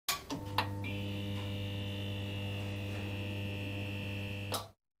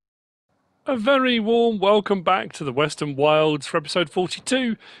A very warm welcome back to the Western Wilds for episode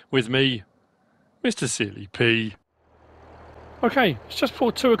 42 with me, MrSealyp. Okay, it's just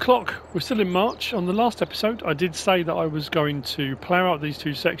before 2 o'clock. We're still in March. On the last episode, I did say that I was going to plough out these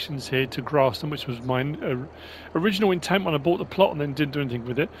two sections here to grass them, which was my original intent when I bought the plot and then didn't do anything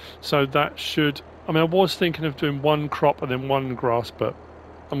with it. So that should... I mean, I was thinking of doing one crop and then one grass, but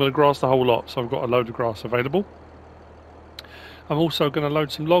I'm going to grass the whole lot, so I've got a load of grass available. I'm also going to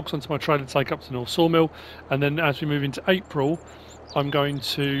load some logs onto my trailer to take up to the North Sawmill, and then as we move into April, I'm going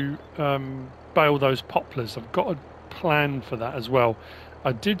to bale those poplars. I've got a plan for that as well.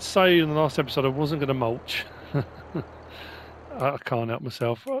 I did say in the last episode I wasn't going to mulch. I can't help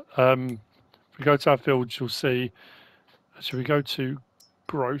myself. If we go to our fields, you'll see. Should we go to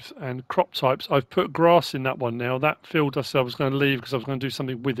growth and crop types? I've put grass in that one now. That field I said I was going to leave because I was going to do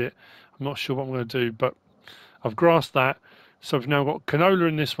something with it. I'm not sure what I'm going to do, but I've grassed that. So I've now got canola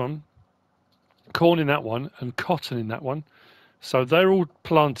in this one, corn in that one, and cotton in that one. So they're all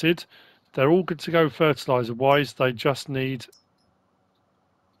planted. They're all good to go fertilizer-wise. They just need,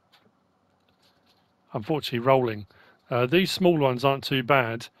 unfortunately, rolling. These small ones aren't too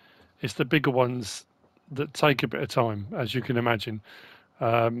bad. It's the bigger ones that take a bit of time, as you can imagine.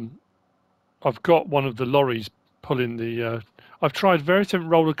 I've got one of the lorries pulling the... I've tried very different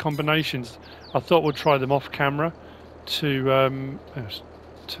roller combinations. I thought we'd try them off camera. To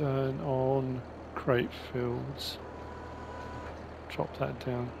turn on crate fields, drop that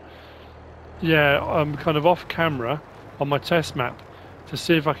down. Yeah, I'm kind of off camera on my test map to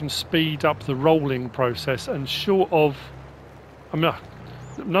see if I can speed up the rolling process. And short of, I mean,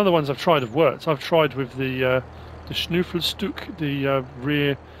 none of the ones I've tried have worked. I've tried with the Schnuffelstück, the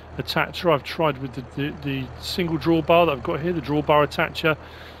rear attacher. I've tried with the single drawbar that I've got here, the drawbar attacher.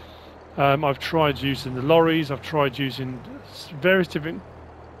 I've tried using the lorries, I've tried using various different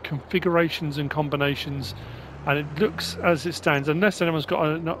configurations and combinations, and it looks as it stands, unless anyone's got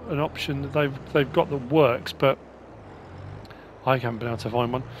an option that they've got that works, but I haven't been able to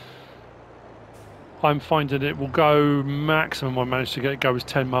find one. I'm finding it will go maximum I managed to get it go is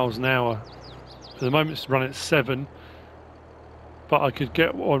 10 miles an hour. At the moment it's running at 7, but I could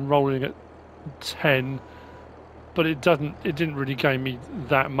get one rolling at 10. But it didn't really gain me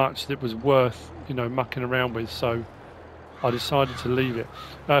that much that was worth, you know, mucking around with, so I decided to leave it.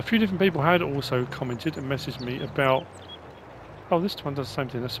 A few different people had also commented and messaged me about, oh, this one does the same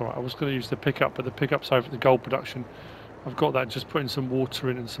thing, that's alright. I was going to use the pickup, but the pickup's over at the gold production. I've got that, just putting some water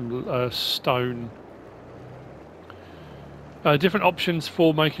in and some stone. Different options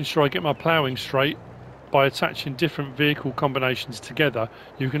for making sure I get my ploughing straight by attaching different vehicle combinations together.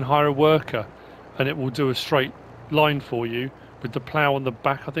 You can hire a worker and it will do a straight line for you with the plough on the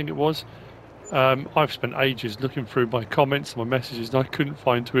back, I think it was. I've spent ages looking through my comments and my messages and I couldn't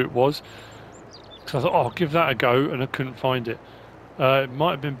find who it was, so I thought, oh, I'll give that a go, and I couldn't find it. It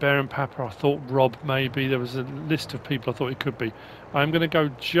might have been Bear and Papa. I thought Rob, maybe. There was a list of people I thought it could be. I'm going to go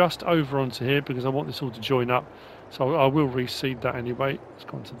just over onto here because I want this all to join up, so I will reseed that anyway. It's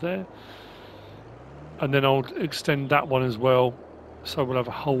gone to there, and then I'll extend that one as well, so we'll have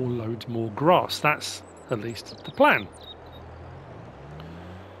a whole load more grass. That's at least the plan.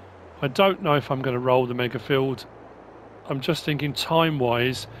 I don't know if I'm going to roll the mega field. I'm just thinking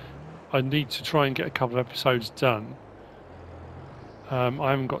time-wise, I need to try and get a couple of episodes done. I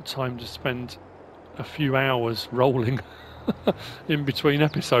haven't got time to spend a few hours rolling in between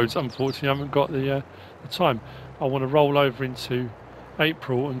episodes. Unfortunately, I haven't got the time. I want to roll over into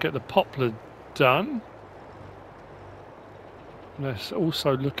April and get the poplar done. And that's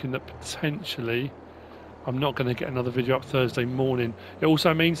also looking at potentially... I'm not going to get another video up Thursday morning. It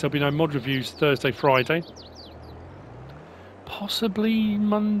also means there'll be no mod reviews Thursday, Friday. Possibly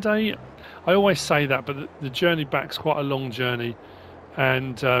Monday. I always say that, but the journey back's quite a long journey.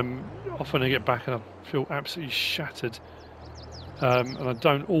 And often I get back and I feel absolutely shattered. And I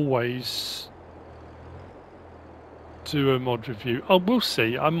don't always do a mod review. Oh, we'll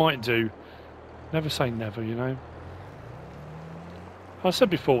see. I might do. Never say never, you know. I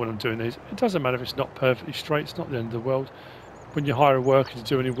said before when I'm doing these, it doesn't matter if it's not perfectly straight, it's not the end of the world. When you hire a worker to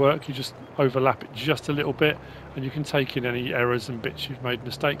do any work, you just overlap it just a little bit and you can take in any errors and bits you've made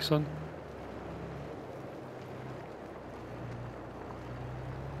mistakes on.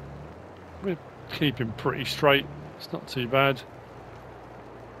 We're keeping pretty straight, it's not too bad.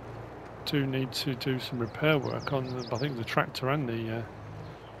 Do need to do some repair work on, I think, the tractor and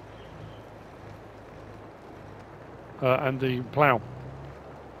the plough.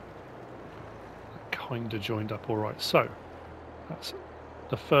 Kind of joined up all right. So that's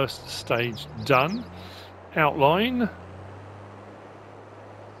the first stage done. Outline.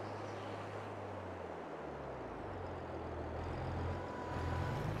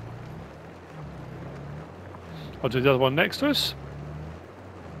 I'll do the other one next to us.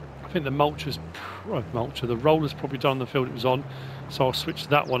 I think the the roller's probably done the field it was on, so I'll switch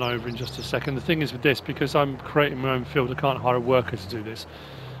that one over in just a second. The thing is with this, because I'm creating my own field, I can't hire a worker to do this.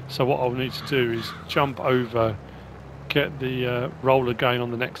 So what I'll need to do is jump over, get the roller going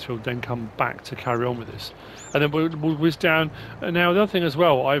on the next field, then come back to carry on with this. And then we'll whiz down. And now the other thing as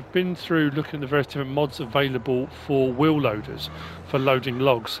well, I've been through looking at the various different mods available for wheel loaders for loading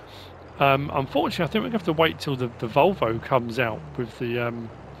logs. Unfortunately, I think we're going to have to wait till the Volvo comes out with the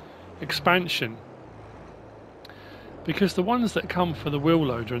expansion, because the ones that come for the wheel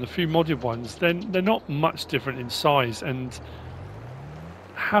loader and the few modded ones, they're not much different in size and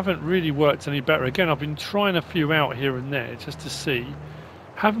haven't really worked any better. Again, I've been trying a few out here and there just to see,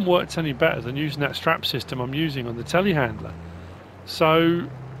 haven't worked any better than using that strap system I'm using on the telehandler. So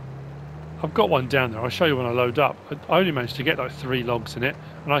I've got one down there, I'll show you when I load up. I only managed to get like 3 logs in it,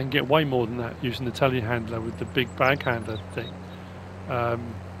 and I can get way more than that using the telehandler with the big bag handler thing.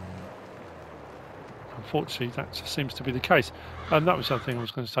 Unfortunately, that just seems to be the case. And that was something I was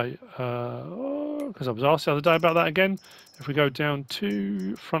going to say, because I was asked the other day about that again. If we go down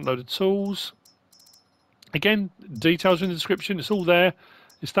to front loader tools, again, details in the description, it's all there.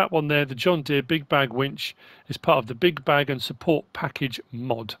 It's that one there, the John Deere Big Bag Winch is part of the Big Bag and Support Package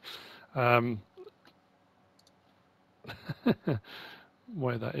mod. Where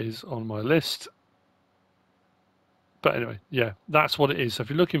that is on my list. But anyway, yeah, that's what it is. So if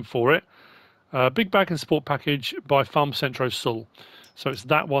you're looking for it, Big Bag and Support Package by Farm Centro Sul. So it's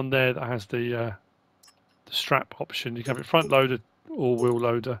that one there that has the strap option. You can have it front loader or wheel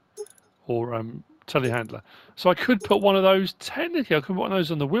loader or telehandler. So I could put one of those, technically I could put one of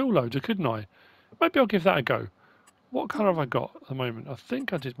those on the wheel loader, couldn't I? Maybe I'll give that a go. What colour have I got at the moment? I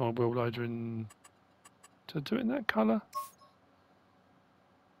think I did my wheel loader in... Did I do it in that colour?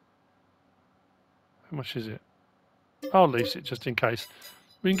 How much is it? I'll lease it just in case.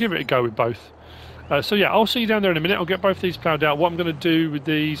 We can give it a go with both. So yeah, I'll see you down there in a minute. I'll get both these ploughed out. What I'm going to do with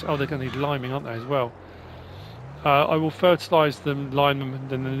these... Oh, they're going to need liming, aren't they, as well? I will fertilise them, lime them, and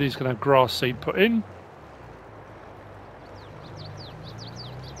then these are going to have grass seed put in.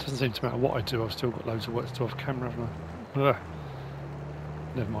 Doesn't seem to matter what I do. I've still got loads of work to do off camera, haven't I? Ugh.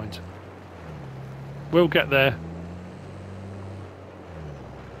 Never mind. We'll get there.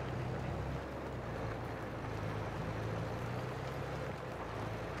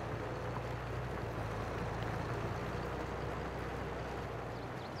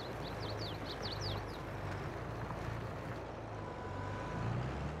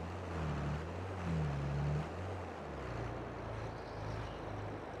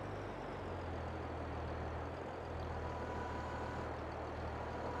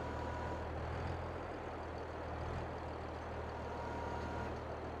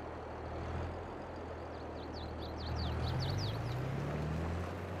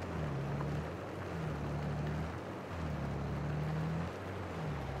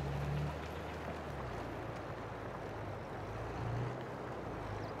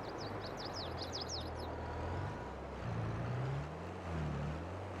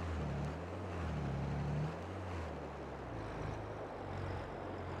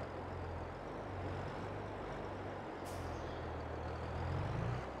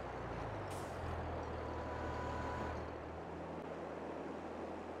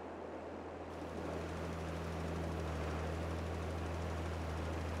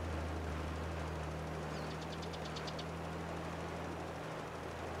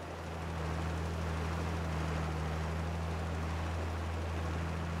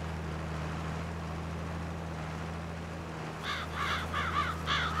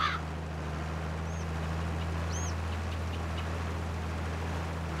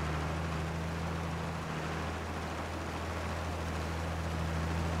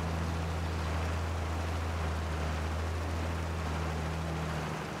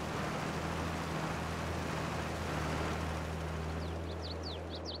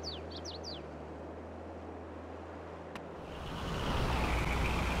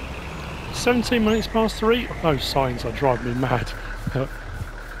 (17:03). Those signs are driving me mad.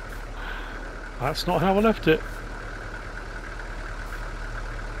 That's not how I left it.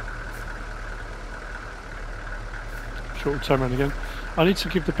 Sure, we'll turn around again. I need to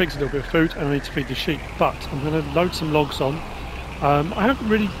give the pigs a little bit of food and I need to feed the sheep, but I'm going to load some logs on. I haven't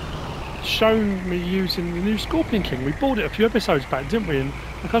really shown me using the new Scorpion King. We bought it a few episodes back, didn't we? And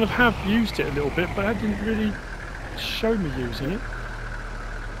I kind of have used it a little bit, but I didn't really show me using it.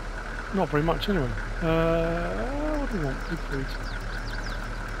 Not very much anyway. What do we want? Pig food.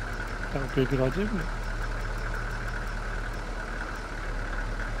 That would be a good idea, wouldn't it?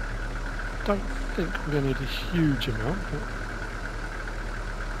 Don't think we're going to need a huge amount, but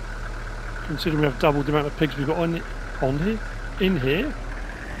considering we have doubled the amount of pigs we've got in here.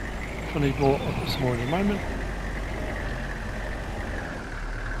 If I need more, I'll put some more in a moment.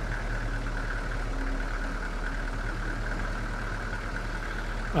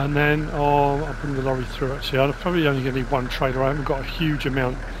 And then, I'll bring the lorry through actually. I'm probably only going to need one trailer. I haven't got a huge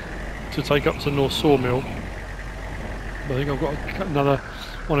amount to take up to the North Sawmill. But I think I've got another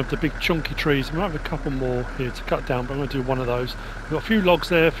one of the big chunky trees. I might have a couple more here to cut down, but I'm going to do one of those. We've got a few logs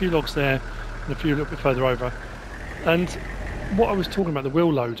there, and a few a little bit further over. And what I was talking about, the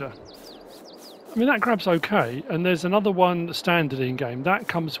wheel loader. I mean, that grabs okay. And there's another one standard in game. That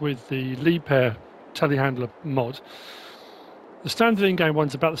comes with the Liebherr telehandler mod. The standard in-game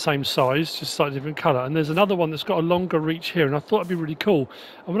one's about the same size, just slightly different colour, and there's another one that's got a longer reach here, and I thought it'd be really cool.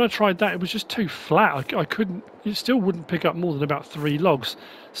 And when I tried that, it was just too flat. I couldn't, it still wouldn't pick up more than about 3 logs.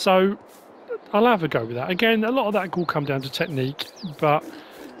 So I'll have a go with that. Again, a lot of that will come down to technique, but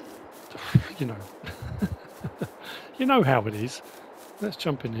you know, you know how it is. Let's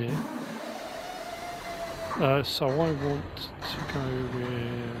jump in here. So I want to go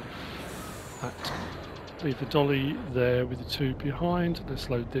with that. Leave the dolly there with the 2 behind.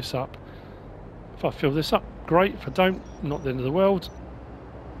 Let's load this up. If I fill this up, great. If I don't, not the end of the world.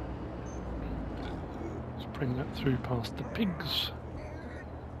 Let's bring that through past the pigs.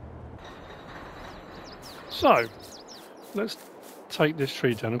 So, let's take this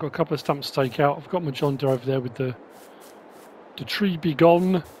tree down. I've got a couple of stumps to take out. I've got my John Deere over there with the tree be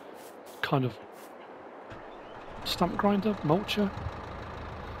gone kind of stump grinder, mulcher.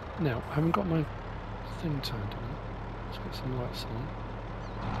 Now, I haven't got my thing turned on. Let's get some lights on.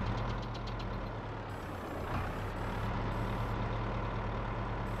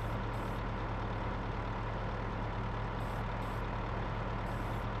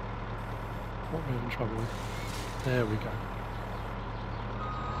 What are we having trouble with? There we go.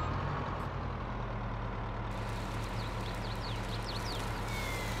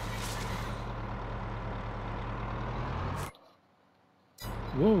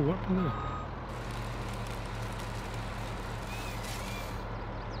 Whoa, what happened there?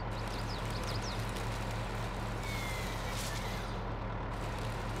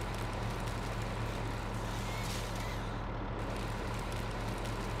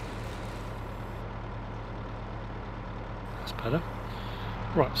 Better.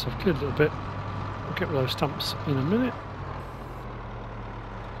 Right, so I've cleared a little bit. I'll get rid of those stumps in a minute.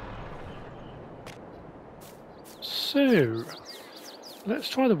 So, let's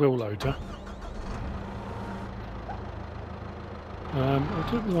try the wheel loader. I'll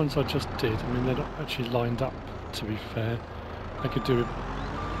do it with the ones I just did. I mean, they're not actually lined up, to be fair. I could do it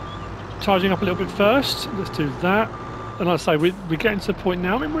charging up a little bit first. Let's do that. And like I say, we're getting to the point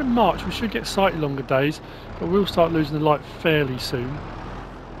now. I mean, we're in March. We should get slightly longer days, but we'll start losing the light fairly soon.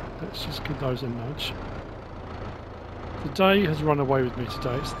 Let's just give those a nudge. The day has run away with me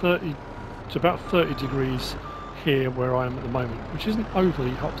today. It's about 30 degrees here where I am at the moment, which isn't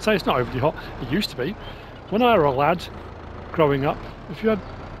overly hot. I'd say it's not overly hot. It used to be. When I was a lad growing up, if you had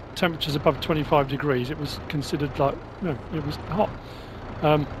temperatures above 25 degrees, it was considered like, no, it was hot.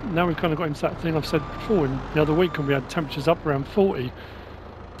 Now we've kind of got into that thing I've said before in the other week, and we had temperatures up around 40.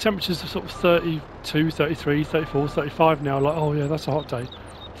 Temperatures are sort of 32, 33, 34, 35 now, like, oh yeah, that's a hot day.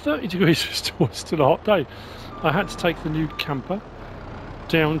 30 degrees is still a hot day. I had to take the new camper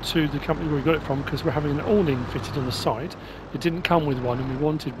down to the company where we got it from because we're having an awning fitted on the side. It didn't come with one and we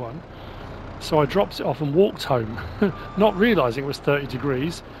wanted one. So I dropped it off and walked home, not realising it was 30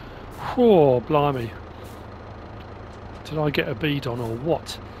 degrees. Whoa, blimey. Did I get a bead on or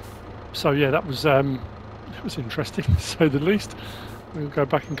what? So yeah, that was it was interesting to say the least. We'll go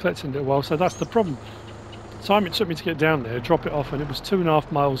back and collect it in a little while. So that's the problem. Time it took me to get down there, drop it off, and it was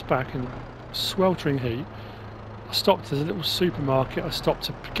 2.5 miles back in sweltering heat. I stopped at a little supermarket. I stopped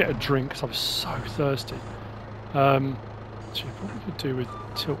to get a drink because I was so thirsty. Actually, what we could do with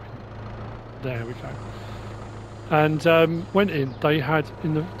tilting. There we go. And went in. They had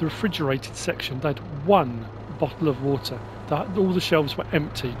in the refrigerated section. They had 1 bottle of water. All the shelves were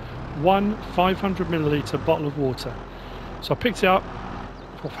empty. 1 500ml bottle of water. So I picked it up.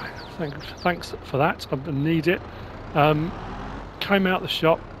 Oh, thanks for that. I need it. Came out the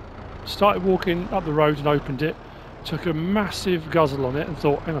shop, started walking up the road and opened it. Took a massive guzzle on it and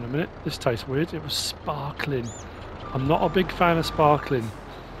thought, hang on a minute, this tastes weird. It was sparkling. I'm not a big fan of sparkling.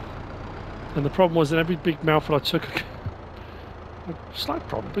 And the problem was that every big mouthful I took, a slight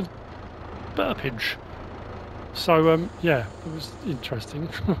problem with burpage. So yeah, it was interesting.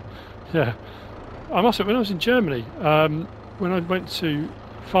 Yeah, I must admit, when I was in Germany, when I went to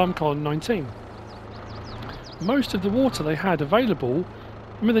FarmCon 19, most of the water they had available,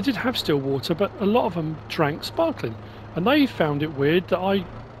 I mean, they did have still water, but a lot of them drank sparkling, and they found it weird that I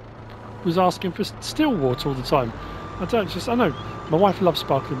was asking for still water all the time. I know my wife loves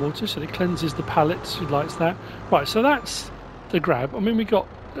sparkling water, so it cleanses the palate. She likes that. Right, so that's the grab. I mean, we got,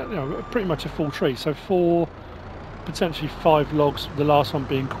 you know, pretty much a full tree, so 4, potentially 5 logs, the last one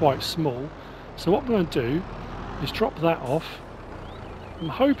being quite small. So what we're going to do is drop that off. I'm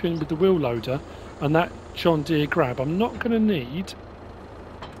hoping with the wheel loader and that John Deere grab, I'm not going to need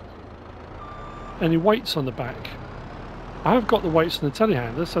any weights on the back. I have got the weights on the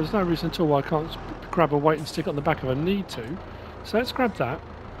telehandler, so there's no reason at all why I can't grab a weight and stick it on the back if I need to. So let's grab that.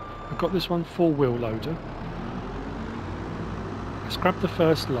 I've got this one for wheel loader. Let's grab the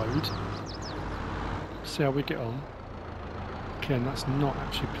first load. See how we get on. Again, that's not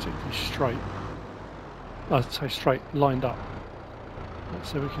actually particularly straight. I'd say straight, lined up.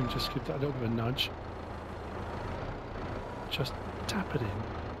 Let's see if we can just give that a little bit of a nudge. Just tap it in.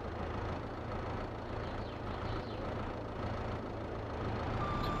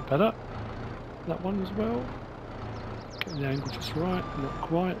 Better. That one as well. Getting the angle just right, not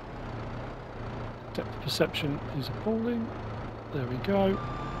quite. Depth of perception is appalling. There we go.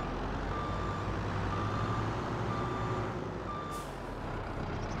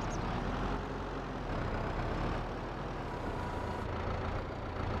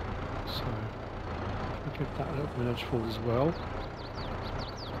 So, I'll give that a little bit of nudge forward as well.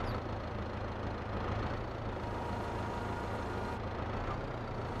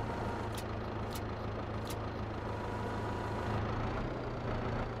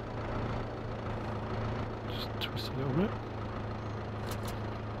 Twist a little bit.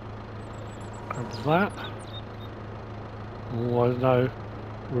 Grab that. Oh, I don't know.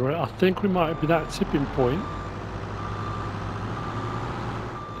 I think we might be that tipping point.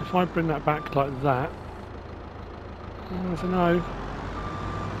 If I bring that back like that, I don't know.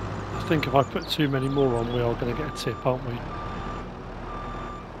 I think if I put too many more on, we are going to get a tip, aren't we?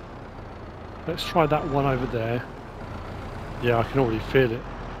 Let's try that one over there. Yeah, I can already feel it.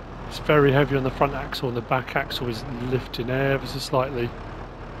 It's very heavy on the front axle, and the back axle is lifting ever so slightly.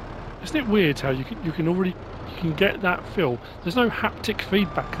 Isn't it weird how you can get that feel? There's no haptic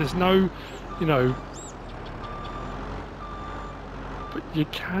feedback. There's no, you know, but you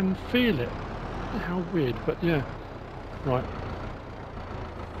can feel it. How weird, but yeah. Right.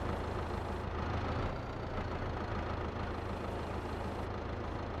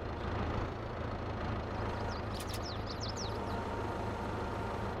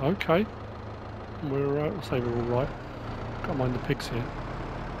 Okay, I'll say we're all right. Can't mind the pigs here.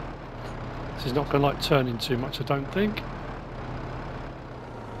 This is not going to like turning too much, I don't think.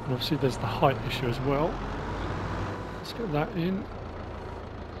 And obviously there's the height issue as well. Let's get that in.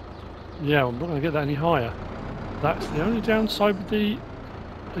 Yeah, I'm not going to get that any higher. That's the only downside with the,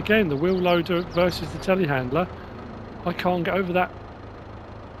 again, the wheel loader versus the telehandler. I can't get over that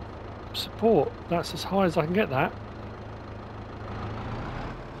support. That's as high as I can get that,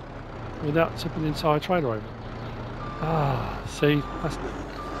 without tipping the entire trailer over. Ah, see, that's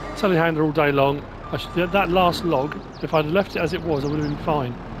telehandler all day long. That last log, if I'd left it as it was, I would have been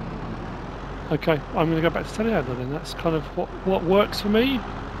fine. Okay, I'm going to go back to telehandler then. That's kind of what works for me.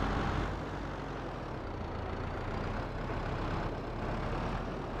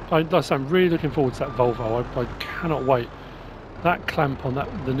 I'm really looking forward to that Volvo. I cannot wait. That clamp on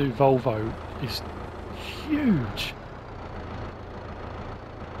the new Volvo is huge.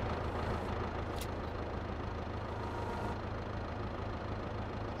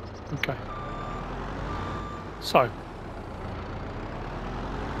 Okay, so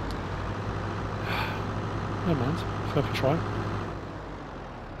no mind, further try.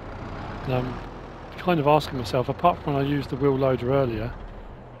 Kind of asking myself, apart from when I used the wheel loader earlier,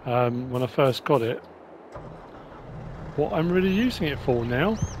 when I first got it, what I'm really using it for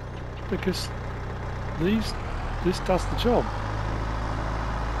now, because this does the job.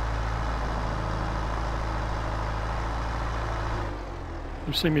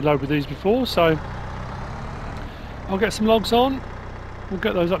 You've seen me load with these before, so I'll get some logs on, we'll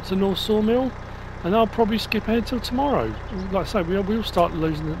get those up to the North Sawmill, and I'll probably skip ahead till tomorrow. Like I say, we'll start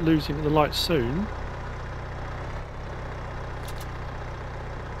losing the lights soon.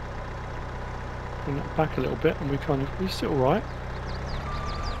 Bring that back a little bit, and we're still alright.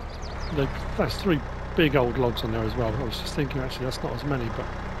 That's 3 big old logs on there as well. I was just thinking actually that's not as many, but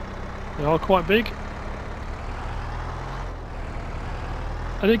they are quite big.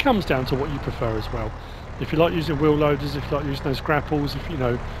 And it comes down to what you prefer as well. If you like using wheel loaders, if you like using those grapples, if you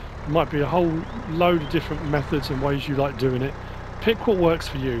know, there might be a whole load of different methods and ways you like doing it. Pick what works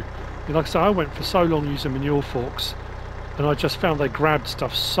for you. Like I said, I went for so long using manure forks, and I just found they grabbed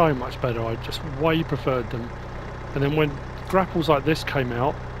stuff so much better. I just way preferred them. And then when grapples like this came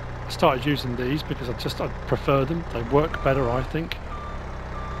out, I started using these because I prefer them. They work better, I think.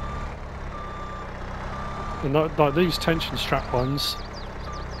 And like these tension strap ones,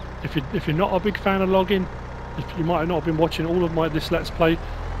 if you're not a big fan of logging, if you might not have been watching all of this Let's Play,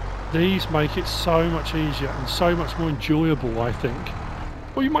 these make it so much easier and so much more enjoyable, I think.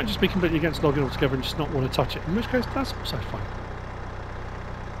 Or you might just be completely against logging altogether and just not want to touch it, in which case that's also fine.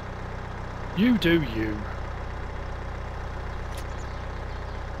 You do you.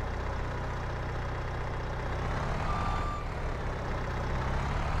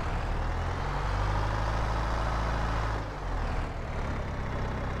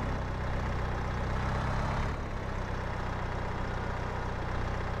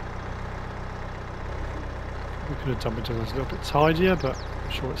 We could have done it a little bit tidier, but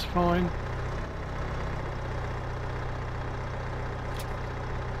I'm sure it's fine.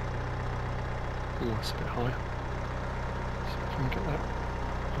 Oh, that's a bit high. See if I can get that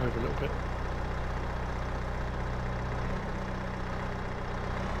over a little bit.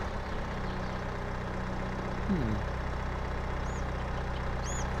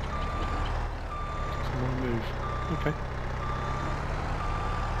 Doesn't want to move. Okay.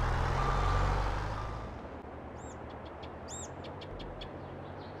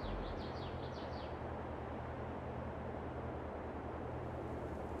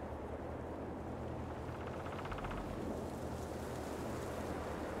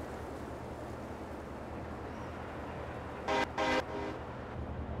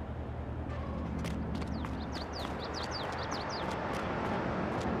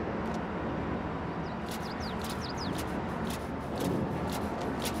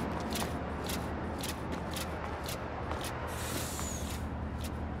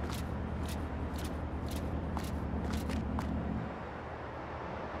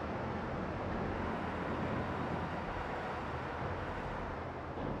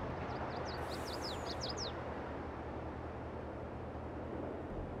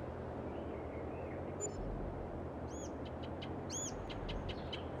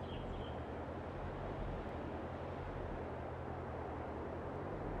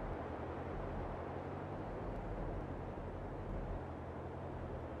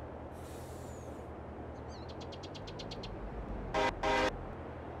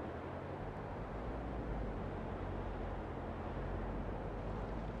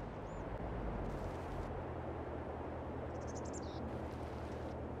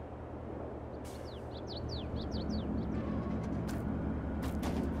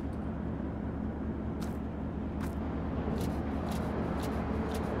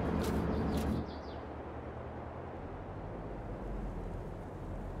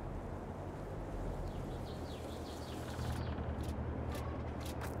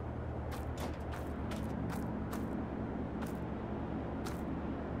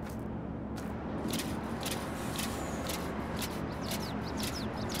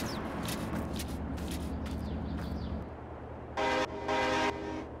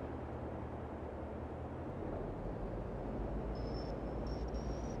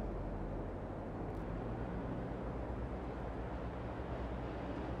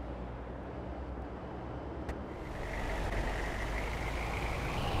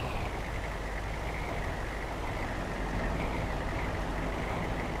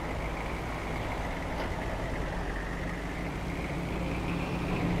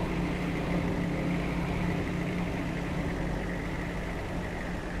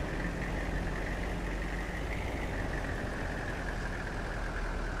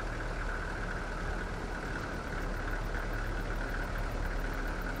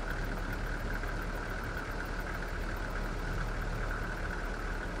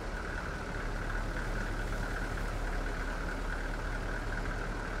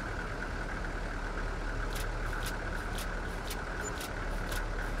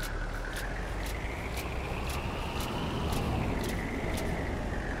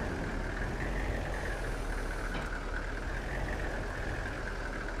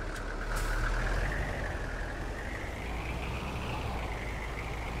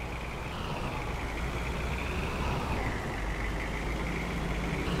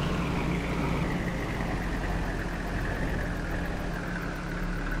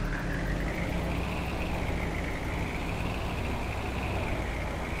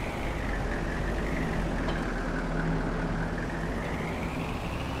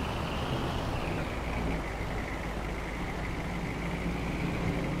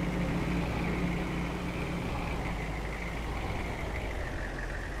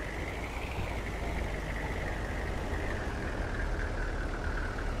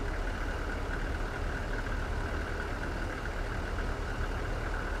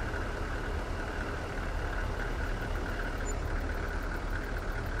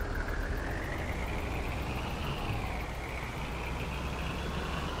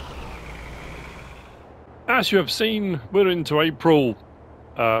 As you have seen, we're into April.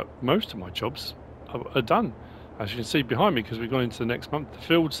 Most of my jobs are done, as you can see behind me, because we've gone into the next month. The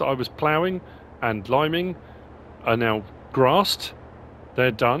fields that I was ploughing and liming are now grassed.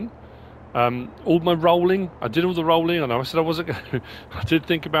 They're done. All my rolling, I did all the rolling. I know I said I wasn't going to. I did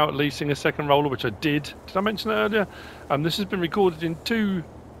think about leasing a second roller, which I did. Did I mention that earlier? This has been recorded in 2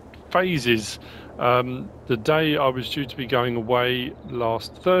 phases. The day I was due to be going away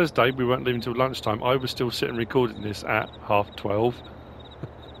last Thursday, we weren't leaving till lunchtime. I was still sitting recording this at 12:30.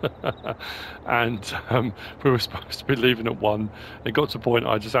 And we were supposed to be leaving at 1. It got to a point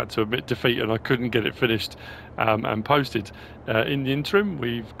I just had to admit defeat, and I couldn't get it finished and posted. In the interim,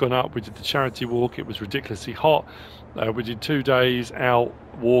 we've gone up, we did the charity walk. It was ridiculously hot. We did 2 days out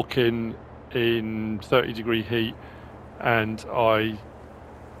walking in 30-degree heat, and I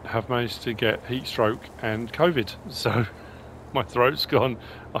have managed to get heat stroke and COVID, so my throat's gone.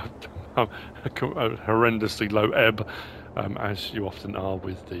 I'm horrendously low ebb, as you often are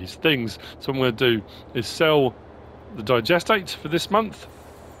with these things. So what I'm going to do is sell the digestate for this month.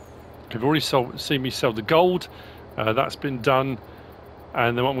 You've already seen me sell the gold. That's been done.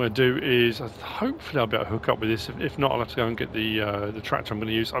 And then what I'm going to do is, hopefully I'll be able to hook up with this. If not, I'll have to go and get the tractor I'm going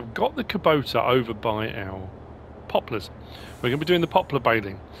to use. I've got the Kubota over by our poplars. We're going to be doing the poplar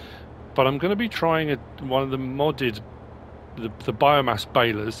baling, but I'm going to be trying one of the modded, the biomass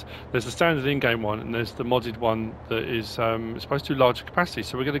balers. There's the standard in-game one, and there's the modded one that is supposed to do larger capacity.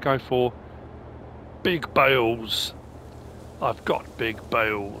 So we're going to go for big bales. I've got big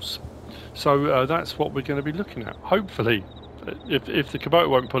bales. So that's what we're going to be looking at. Hopefully, if the Kubota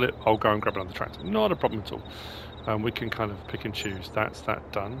won't pull it, I'll go and grab another tractor. Not a problem at all. We can kind of pick and choose. That's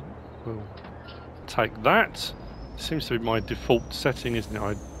that done. We'll take that. Seems to be my default setting, isn't it?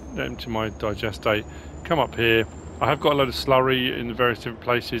 I empty my digestate, come up here. I have got a load of slurry in various different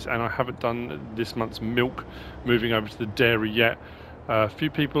places, and I haven't done this month's milk moving over to the dairy yet. A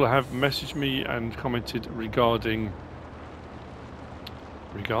few people have messaged me and commented regarding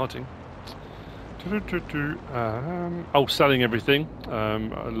selling everything. A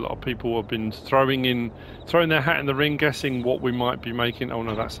lot of people have been throwing their hat in the ring, guessing what we might be making. Oh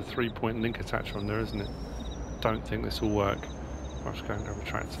no, that's a 3-point link attacher on there, isn't it? Don't think this will work. I'll just go and grab a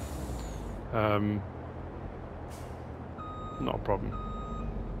tractor. Not a problem.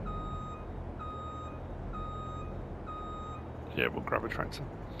 Yeah, we'll grab a tractor.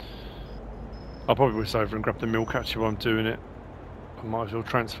 I'll probably whisk over and grab the milk actually while I'm doing it. I might as well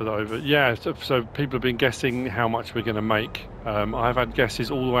transfer that over. Yeah, so people have been guessing how much we're going to make. I've had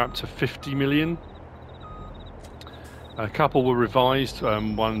guesses all the way up to 50 million. A couple were revised,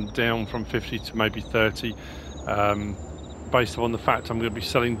 one down from 50 to maybe 30, based on the fact I'm going to be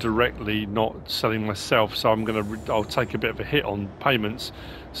selling directly, not selling myself. So I'll take a bit of a hit on payments,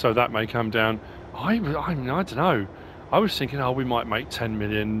 so that may come down. I don't know. I was thinking, oh, we might make 10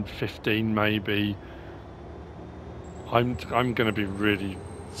 million, 15 maybe. I'm going to be really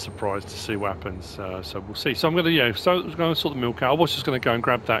surprised to see what happens. So we'll see. So I'm going to I'm going to sort the milk out. I was just going to go and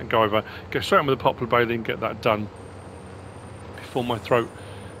grab that and go over, go straight on with the poplar baling, get that done before my throat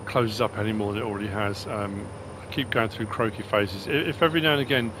closes up any more than it already has. I keep going through croaky phases. If every now and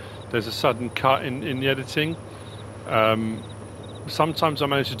again there's a sudden cut in the editing, sometimes I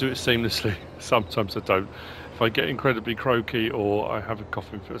manage to do it seamlessly. Sometimes I don't. If I get incredibly croaky or I have a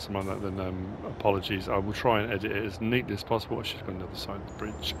coughing fit or something like that, then apologies. I will try and edit it as neatly as possible. I should have gone on the other side of the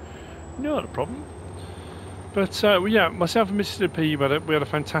bridge. Not a problem. But yeah, myself and MrSealyp, we had a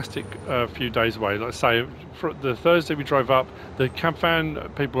fantastic few days away. Like I say, for the Thursday we drove up, the cab van,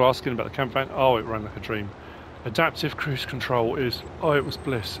 people were asking about the cab van. Oh, it ran like a dream. Adaptive cruise control it was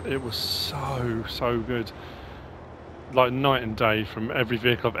bliss. It was so good. Like night and day from every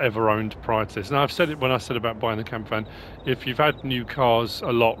vehicle I've ever owned prior to this. And I've said it when I said about buying the camper van. If you've had new cars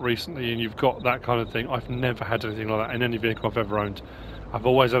a lot recently and you've got that kind of thing, I've never had anything like that in any vehicle I've ever owned. I've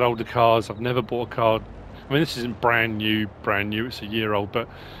always had older cars. I've never bought a car. I mean, this isn't brand new. It's a year old, but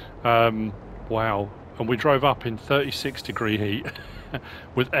wow. And we drove up in 36-degree heat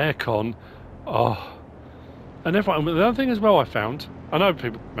with aircon. Oh. And everyone, the other thing as well I found, I know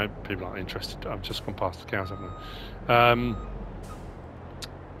people aren't interested. I've just gone past the cows, haven't I?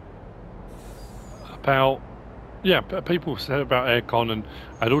 People said about aircon, and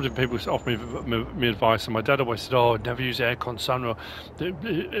I had all different people offer me advice, and my dad always said, oh, never use aircon, son,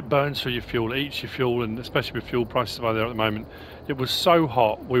 it burns through your fuel, it eats your fuel, and especially with fuel prices like there at the moment. It was so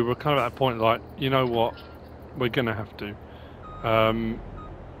hot, we were kind of at that point like, you know what, we're going to have to. What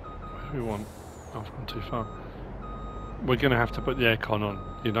do we want? Oh, I've gone too far. We're going to have to put the aircon on,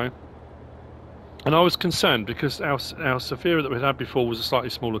 you know? And I was concerned because our Saphira that we had before was a slightly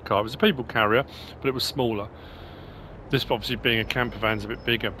smaller car. It was a people carrier, but it was smaller. This obviously being a camper van's a bit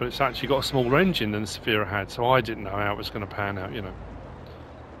bigger, but it's actually got a smaller engine than the Saphira had, so I didn't know how it was going to pan out, you know.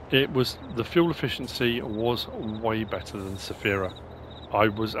 The fuel efficiency was way better than the Saphira. I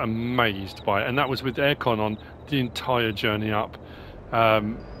was amazed by it, and that was with aircon on the entire journey up.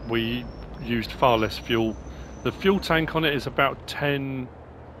 We used far less fuel. The fuel tank on it is about 10...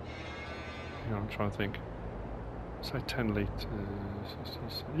 I'm trying to think. Say 10 litres.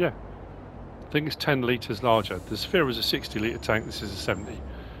 Yeah. I think it's 10 litres larger. The Saphira is a 60 litre tank, this is a 70.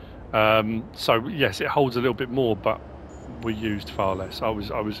 So yes, it holds a little bit more, but we used far less. I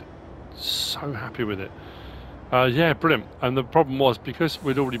was so happy with it. Yeah, brilliant. And the problem was, because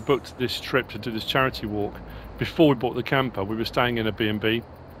we'd already booked this trip to do this charity walk before we bought the camper, we were staying in a B&B.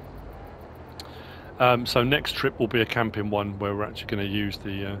 So next trip will be a camping one where we're actually going to use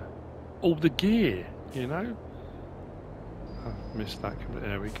the all the gear, you know. I've missed that.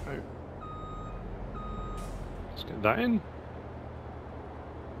 There we go. Let's get that in.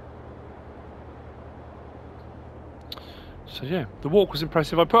 So yeah, the walk was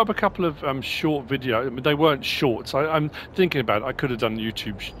impressive. I put up a couple of short videos. I mean, they weren't shorts. I'm thinking about it. I could have done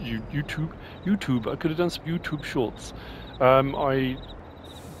YouTube. I could have done some YouTube shorts. I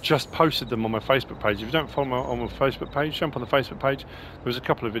just posted them on my Facebook page. If you don't follow me on my Facebook page, jump on the Facebook page. There was a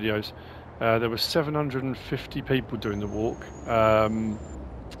couple of videos. There were 750 people doing the walk,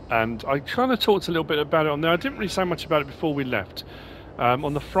 and I kind of talked a little bit about it on there. I didn't really say much about it before we left.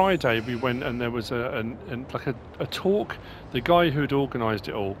 On the Friday we went, and there was a talk. The guy who had organised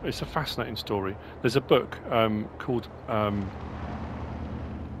it all. It's a fascinating story. There's a book called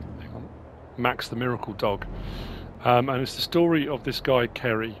Max the Miracle Dog. And it's the story of this guy,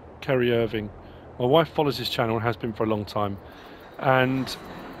 Kerry Irving. My wife follows his channel and has been for a long time. And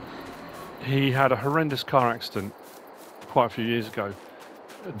he had a horrendous car accident quite a few years ago.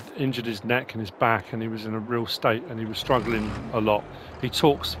 Injured his neck and his back, and he was in a real state, and he was struggling a lot. He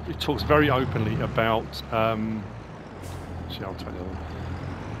talks very openly about... actually, I'll tell you.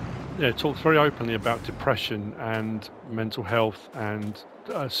 Yeah, talks very openly about depression and mental health and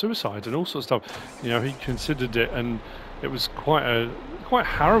suicide and all sorts of stuff. You know, he considered it, and it was quite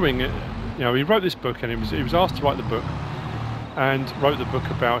harrowing. You know, he wrote this book, and he was asked to write the book, and wrote the book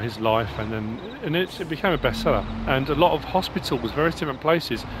about his life, and it became a bestseller. And a lot of hospitals, various different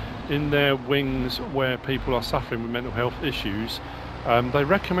places, in their wings where people are suffering with mental health issues, they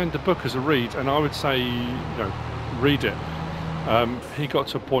recommend the book as a read, and I would say, you know, read it. He got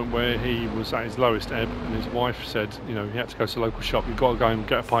to a point where he was at his lowest ebb, and his wife said, you know, he had to go to the local shop. You've got to go and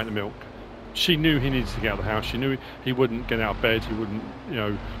get a pint of milk. She knew he needed to get out of the house. She knew he wouldn't get out of bed. He wouldn't, you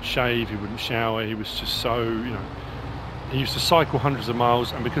know, shave. He wouldn't shower. He was just so, you know. He used to cycle hundreds of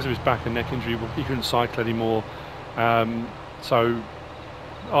miles, and because of his back and neck injury, he couldn't cycle anymore. So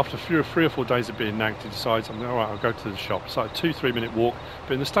after 3 or 4 days of being nagged, he decides, all right, I'll go to the shop. It's like a 2-3 minute walk,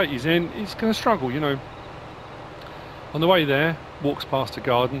 but in the state he's in, he's going to struggle, you know. On the way there, walks past a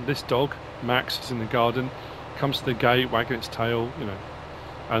garden. This dog, Max, is in the garden, comes to the gate, wagging its tail, you know.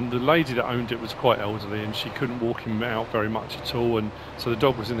 And the lady that owned it was quite elderly, and she couldn't walk him out very much at all, and so the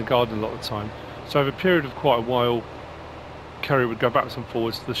dog was in the garden a lot of the time. So over a period of quite a while, Kerry would go backwards and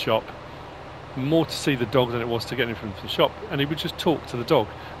forwards to the shop, more to see the dog than it was to get him from the shop, and he would just talk to the dog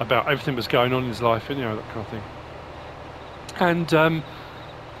about everything that was going on in his life, and you know, that kind of thing. And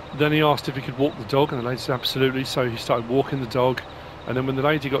then he asked if he could walk the dog, and the lady said absolutely. So he started walking the dog, and then when the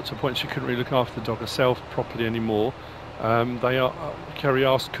lady got to a point she couldn't really look after the dog herself properly anymore, Kerry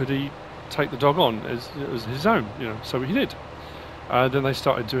asked could he take the dog on as his own, you know. So he did. Then they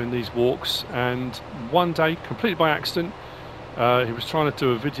started doing these walks, and one day, completely by accident, he was trying to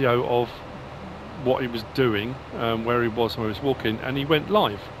do a video of what he was doing, where he was and where he was walking, and he went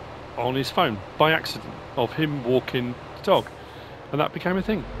live on his phone by accident of him walking the dog, and that became a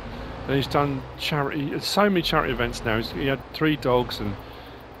thing. And he's done so many charity events now. He had 3 dogs, and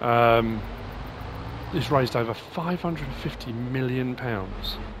he's raised over £550 million.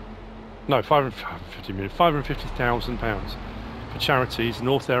 No, £550,000 for charities,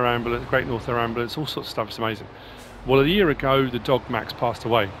 North Air Ambulance, Great North Air Ambulance, all sorts of stuff. It's amazing. Well, a year ago, the dog Max passed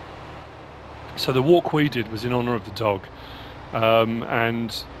away. So the walk we did was in honour of the dog,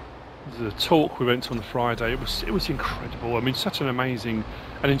 and the talk we went to on the Friday, it was incredible. I mean, such an amazing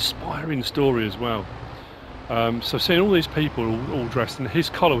and inspiring story as well. So seeing all these people all dressed, and his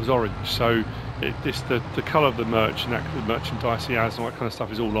collar was orange, so the colour of the merch and the merchandise he has and all that kind of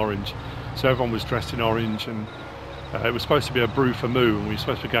stuff is all orange. So everyone was dressed in orange, and it was supposed to be a brew for moo, and we were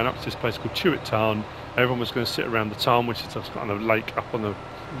supposed to be going up to this place called Chewett Tarn. Everyone was going to sit around the tarn, which is a kind of lake up on the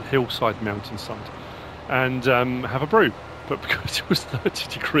hillside, mountainside, and have a brew. But because it was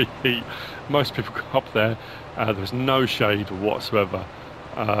 30-degree heat, most people got up there. There was no shade whatsoever,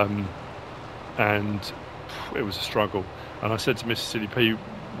 and it was a struggle. And I said to MrSealyp,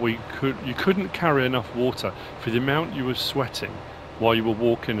 you couldn't carry enough water for the amount you were sweating while you were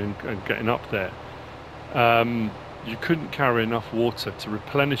walking and getting up there. You couldn't carry enough water to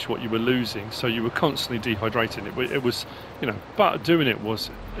replenish what you were losing, so you were constantly dehydrating. It was, you know, but doing it was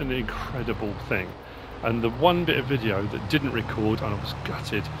an incredible thing. And the one bit of video that didn't record, and I was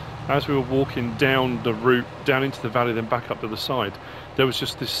gutted, as we were walking down the route, down into the valley, then back up to the side, there was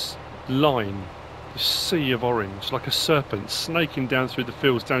just this line, this sea of orange, like a serpent snaking down through the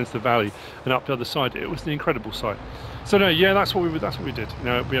fields, down into the valley, and up the other side. It was an incredible sight. So no, yeah, that's what we did. You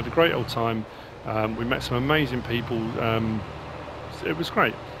know, we had a great old time. We met some amazing people. It was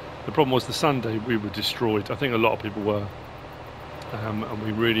great. The problem was the Sunday we were destroyed. I think a lot of people were. And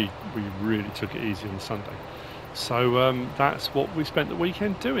we really took it easy on Sunday. So that's what we spent the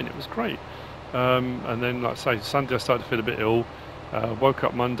weekend doing. It was great. And then, like I say, Sunday I started to feel a bit ill. Woke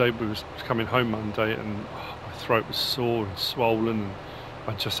up Monday, we was coming home Monday, and my throat was sore and swollen, and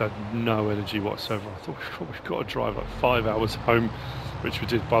I just had no energy whatsoever. I thought, we've got to drive like 5 hours home, which we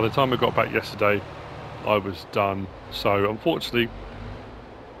did. By the time I got back yesterday, I was done. So unfortunately,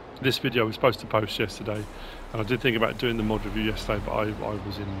 this video was supposed to post yesterday, and I did think about doing the mod review yesterday, but I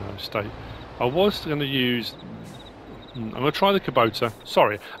was in no state. I was going to use... I'm going to try the Kubota.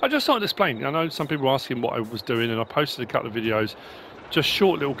 Sorry, I just started explaining. I know some people were asking what I was doing, and I posted a couple of videos, just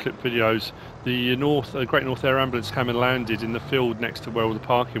short little clip videos. The Great North Air Ambulance came and landed in the field next to where all the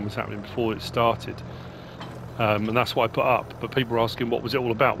parking was happening before it started. And that's what I put up. But people were asking what was it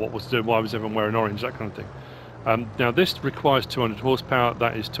all about, what was it doing, why was everyone wearing orange, that kind of thing. Now this requires 200 horsepower,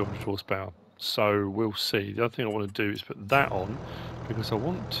 that is 200 horsepower. So we'll see. The other thing I want to do is put that on, because I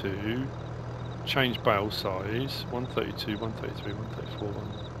want to change bale size, 132, 133, 134,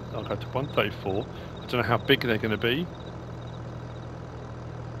 I'll go to 134. I don't know how big they're going to be.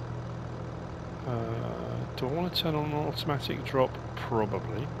 Do I want to turn on an automatic drop?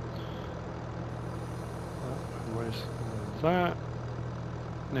 Probably. Where's that?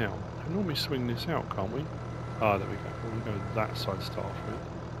 Now, I can normally swing this out, can't we? Ah, there we go. We'll go that side to start off with.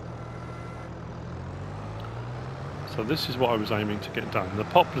 So this is what I was aiming to get done. The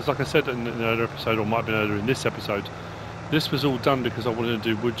poplars, like I said in an earlier episode, or might have been earlier in this episode, this was all done because I wanted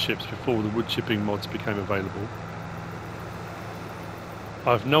to do wood chips before the wood chipping mods became available.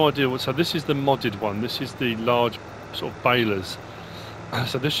 I have no idea what... So this is the modded one. This is the large sort of balers.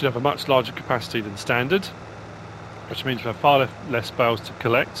 So this should have a much larger capacity than standard, which means we have far less bales to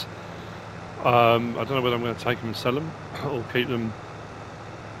collect. I don't know whether I'm going to take them and sell them or keep them.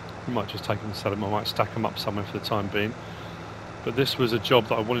 I might just take them and sell them. I might stack them up somewhere for the time being. But this was a job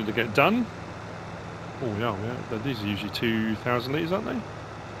that I wanted to get done. Oh yeah. These are usually 2,000 litres, aren't they?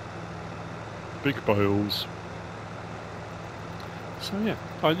 Big bales. So yeah,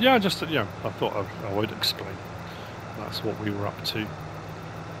 I thought I would explain. That's what we were up to.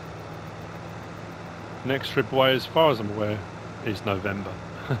 Next trip away, as far as I'm aware, is November.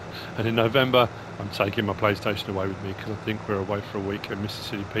 And in November, I'm taking my PlayStation away with me because I think we're away for a week, and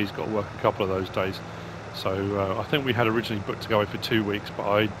MrSealyp's got to work a couple of those days. So I think we had originally booked to go away for 2 weeks, but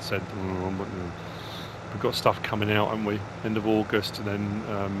I said we've got stuff coming out, haven't we? End of August, and then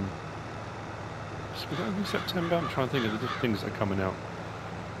we got in September. I'm trying to think of the different things that are coming out.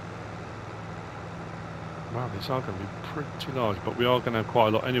 Wow, these are going to be pretty large, but we are going to have quite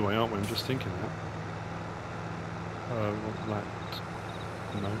a lot anyway, aren't we? I'm just thinking that.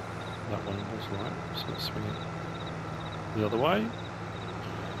 No, that one was right, so let's swing it the other way.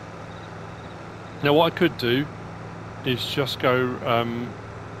 Now what I could do is just go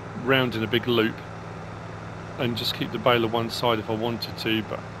round in a big loop and just keep the baler one side if I wanted to,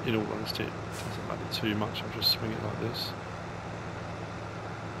 but in all honesty it doesn't matter too much. I'll just swing it like this.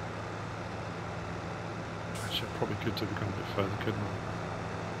 Actually I probably could do it going a bit further, couldn't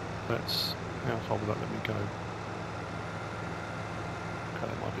I? How far would that let me go? That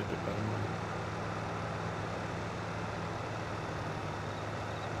might be a bit better.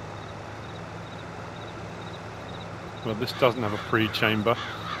 Well, this doesn't have a pre-chamber,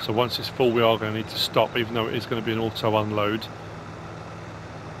 so once it's full we are going to need to stop, even though it is going to be an auto unload.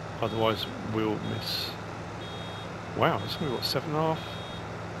 Otherwise we'll miss. Wow, it's going to be what, 7.5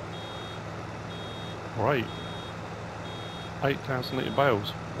 or 8? 8,000 litre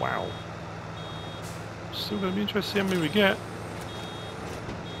bales. Wow. Still going to be interesting to see how many we get.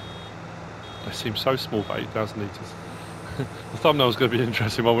 They seem so small for 8,000 litres. The thumbnail's going to be an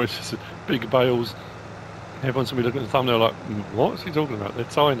interesting one, which is big bales. Everyone's going to be looking at the thumbnail like, what's he talking about? They're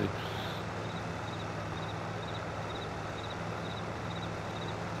tiny.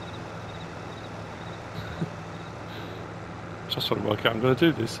 Just trying to work out I'm going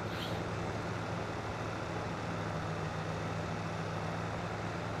to do this.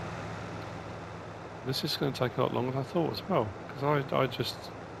 This is going to take a lot longer than I thought as well, because I just,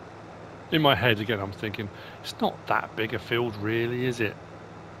 in my head again, I'm thinking, it's not that big a field really, is it?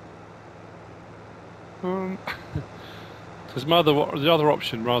 There's the other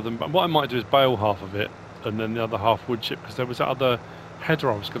option, rather than, what I might do is bale half of it, and then the other half wood chip, because there was that other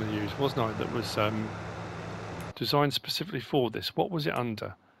header I was going to use, wasn't I, that was designed specifically for this. What was it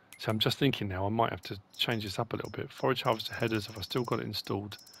under? So I'm just thinking now, I might have to change this up a little bit. Forage harvester headers, have I still got it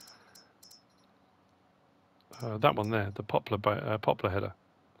installed? That one there, the poplar header.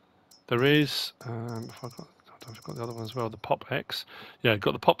 There is, I've got the other one as well, the Pop X. Yeah,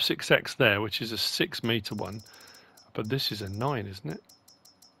 got the Pop 6X there, which is a 6 meter one, but this is a 9, isn't it?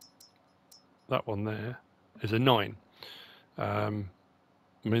 That one there is a 9. I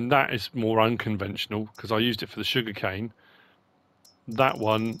mean, that is more unconventional because I used it for the sugarcane. That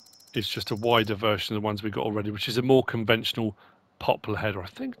one is just a wider version of the ones we got already, which is a more conventional poplar header. I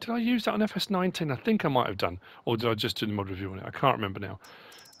think, did I use that on FS19? I think I might have done, or did I just do the mod review on it? I can't remember now.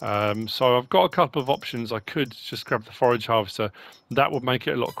 So I've got a couple of options. I could just grab the forage harvester. That would make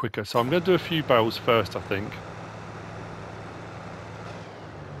it a lot quicker. So I'm going to do a few bales first, I think.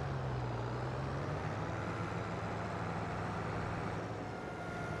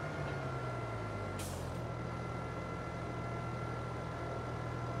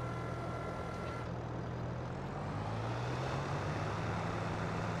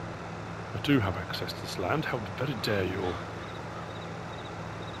 I do have access to this land. How very dare you all.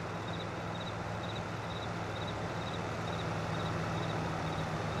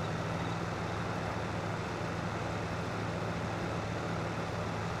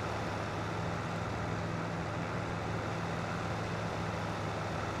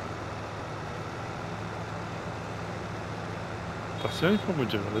 That's the only problem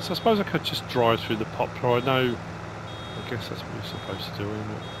with doing this. I suppose I could just drive through the poplar. I know, I guess that's what you're supposed to do,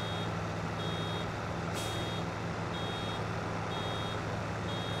 isn't it?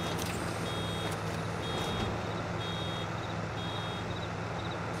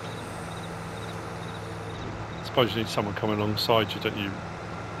 I suppose you need someone coming alongside you, don't you,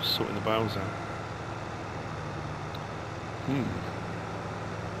 sorting the bales out. Didn't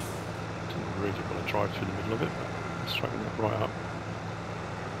really want to drive through the middle of it, but let's straighten that right up.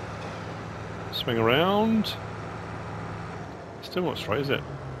 Swing around. Still not straight, is it?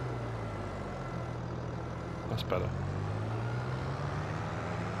 That's better.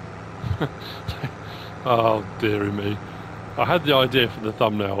 Oh, dearie me. I had the idea for the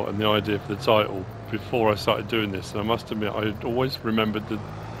thumbnail and the idea for the title before I started doing this, and I must admit I always remembered the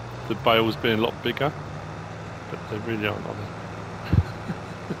bales being a lot bigger, but they really aren't, are they?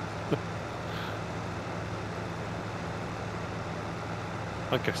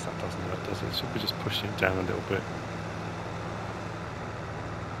 I guess that doesn't hurt, does it? So we're just pushing it down a little bit.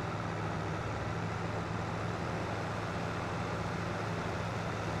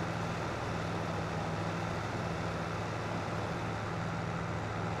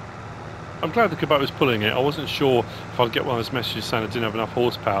 I'm glad the Kubota's pulling it. I wasn't sure if I'd get one of those messages saying I didn't have enough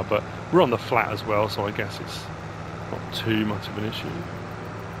horsepower, but we're on the flat as well, so I guess it's not too much of an issue.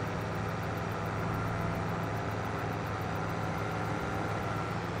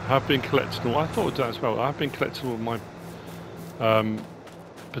 I have been collecting all, I thought I'd do that as well, I have been collecting all of my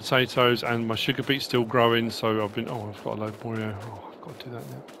potatoes, and my sugar beet's still growing, so I've been, I've got a load more here. Oh, I've got to do that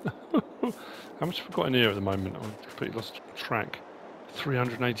now. How much have I got in here at the moment? I've completely lost track.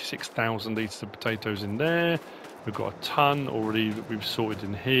 386,000 litres of potatoes in there. We've got a ton already that we've sorted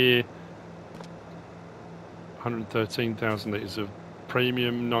in here. 113,000 litres of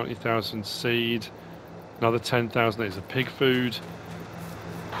premium, 90,000 seed, another 10,000 litres of pig food.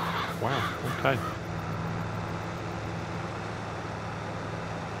 Wow, okay.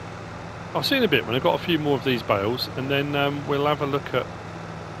 I'll see in a bit when I've got a few more of these bales, and then we'll have a look at.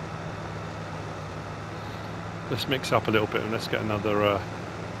 Let's mix up a little bit and let's get another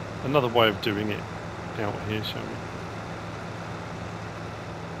way of doing it out here, shall we?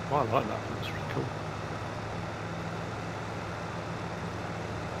 Oh, I like that. That's really cool.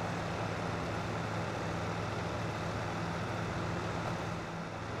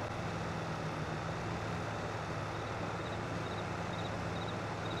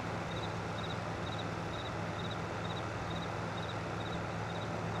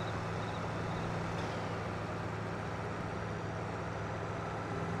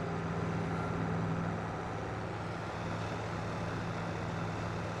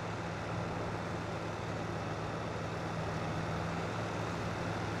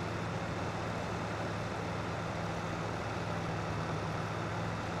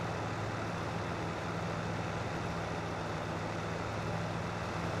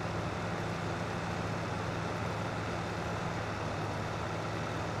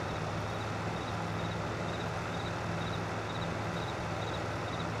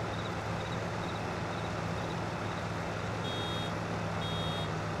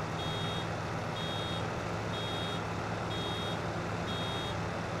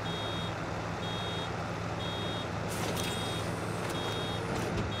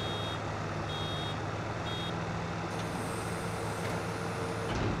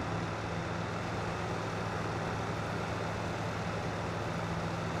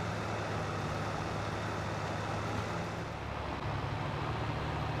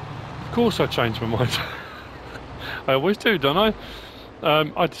 Of course I changed my mind. I always do, don't I?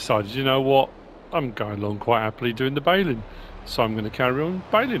 I decided, you know what, I'm going along quite happily doing the baling, so I'm going to carry on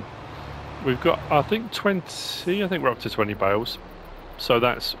baling. We've got, I think, 20, I think we're up to 20 bales. So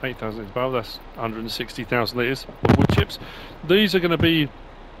that's 8,000 litres bale, that's 160,000 litres of wood chips. These are going to be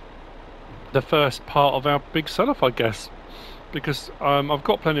the first part of our big sell-off, I guess, because I've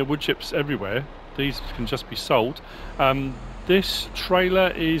got plenty of wood chips everywhere. These can just be sold. This trailer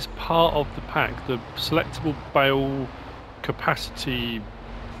is part of the pack, the selectable bale capacity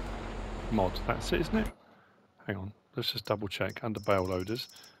mod. That's it, isn't it? Hang on, let's just double check under bale loaders.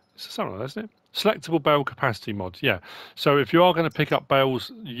 It's something like that, isn't it? Selectable bale capacity mod, yeah. So if you are going to pick up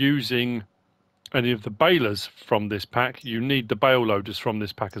bales using any of the balers from this pack, you need the bale loaders from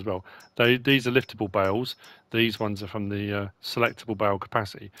this pack as well. These are liftable bales. These ones are from the selectable bale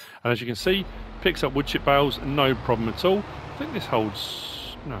capacity. And as you can see, picks up wood chip bales, no problem at all. I think this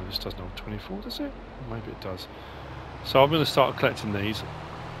holds... No, this doesn't hold 24, does it? Maybe it does. So I'm going to start collecting these.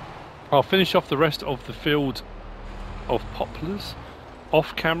 I'll finish off the rest of the field of poplars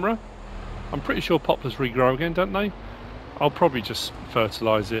off camera. I'm pretty sure poplars regrow again, don't they? I'll probably just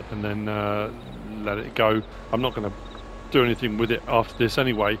fertilise it and then let it go. I'm not going to do anything with it after this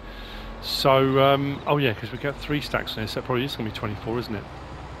anyway. So, oh yeah, because we get 3 stacks on this, so probably is going to be 24, isn't it?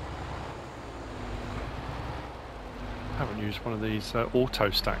 I haven't used one of these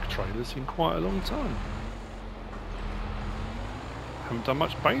auto stack trailers in quite a long time. Haven't done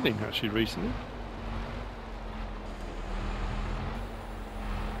much baling actually recently.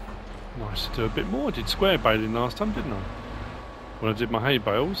 Nice to do a bit more. I did square baling last time, didn't I? When I did my hay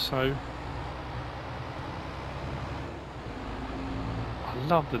bales, so I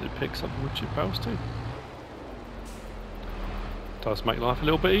love that it picks up wood chip bales too. Does make life a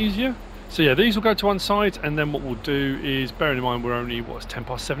little bit easier. So yeah, these will go to one side, and then what we'll do is, bearing in mind we're only, what's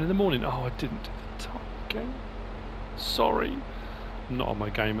 7:10 in the morning. Oh, I didn't do the time again. Sorry. I'm not on my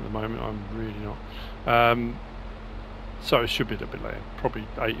game at the moment, I'm really not. So it should be a little bit later, probably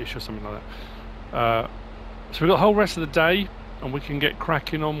 8ish or something like that. So we've got the whole rest of the day, and we can get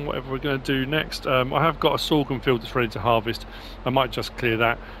cracking on whatever we're going to do next. I have got a sorghum field that's ready to harvest. I might just clear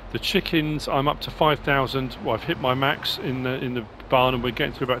that. The chickens, I'm up to 5,000. Well, I've hit my max in the barn, and we're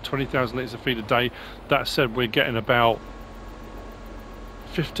getting to about 20,000 litres of feed a day. That said, we're getting about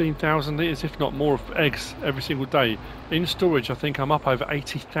 15,000 litres, if not more, of eggs every single day. In storage, I think I'm up over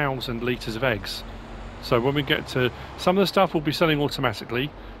 80,000 litres of eggs. So when we get to, some of the stuff we'll be selling automatically,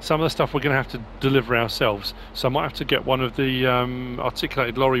 some of the stuff we're going to have to deliver ourselves. So I might have to get one of the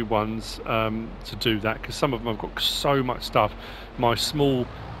articulated lorry ones to do that, because some of them have got so much stuff. My small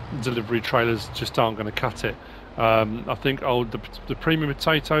delivery trailers just aren't going to cut it. I think the premium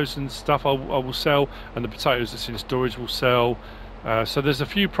potatoes and stuff I will sell, and the potatoes that's in storage will sell. So there's a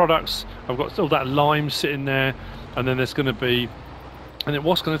few products. I've got all that lime sitting there, and then there's going to be, and then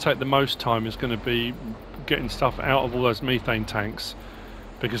what's going to take the most time is going to be getting stuff out of all those methane tanks,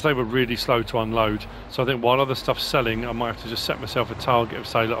 because they were really slow to unload. So I think while other stuff's selling, I might have to just set myself a target of,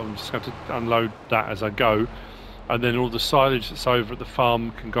 say, look, I'm just going to unload that as I go, and then all the silage that's over at the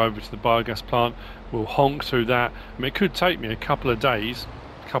farm can go over to the biogas plant. We'll honk through that. I mean, it could take me a couple of days,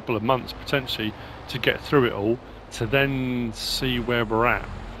 a couple of months potentially, to get through it all, to then see where we're at.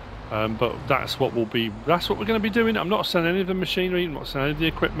 But that's what we're going to be doing. I'm not selling any of the machinery, I'm not selling any of the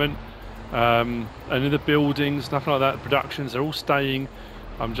equipment, any of the buildings, nothing like that. Productions, they're all staying.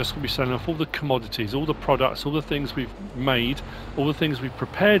 I'm just going to be selling off all the commodities, all the products, all the things we've made, all the things we've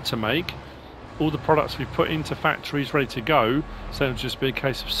prepared to make, all the products we've put into factories ready to go. So it'll just be a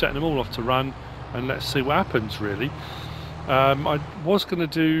case of setting them all off to run, and let's see what happens, really. I was going to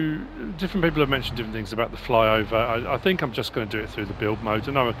do, different people have mentioned different things about the flyover. I think I'm just going to do it through the build mode.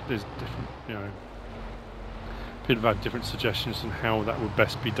 I know there's different, you know, people have had different suggestions on how that would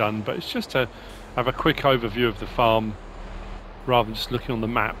best be done, but it's just to have a quick overview of the farm rather than just looking on the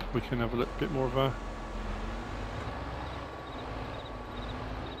map. We can have a little bit more of a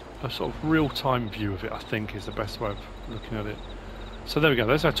sort of real-time view of it, I think, is the best way of looking at it. So there we go,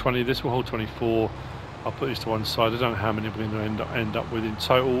 there's our 20, this will hold 24. I'll put these to one side. I don't know how many we're going to end up with in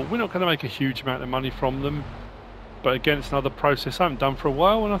total. We're not going to make a huge amount of money from them, but again, it's another process I haven't done for a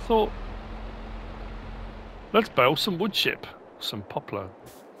while, and I thought, let's bale some wood chip, some poplar.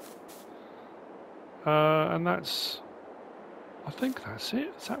 And that's, I think that's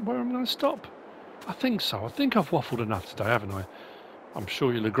it. Is that where I'm going to stop? I think so. I think I've waffled enough today, haven't I? I'm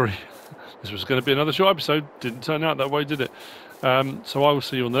sure you'll agree. This was going to be another short episode. Didn't turn out that way, did it? So I will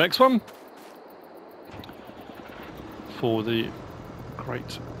see you on the next one for the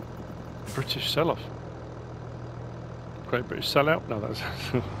Great British Sell-Off. Great British Sell-Out? No, that's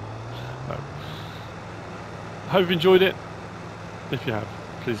No. Hope you've enjoyed it. If you have,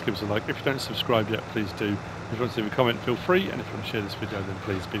 please give us a like. If you don't subscribe yet, please do. If you want to leave a comment, feel free. And if you want to share this video, then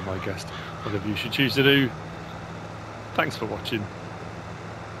please be my guest. Whatever you should choose to do. Thanks for watching.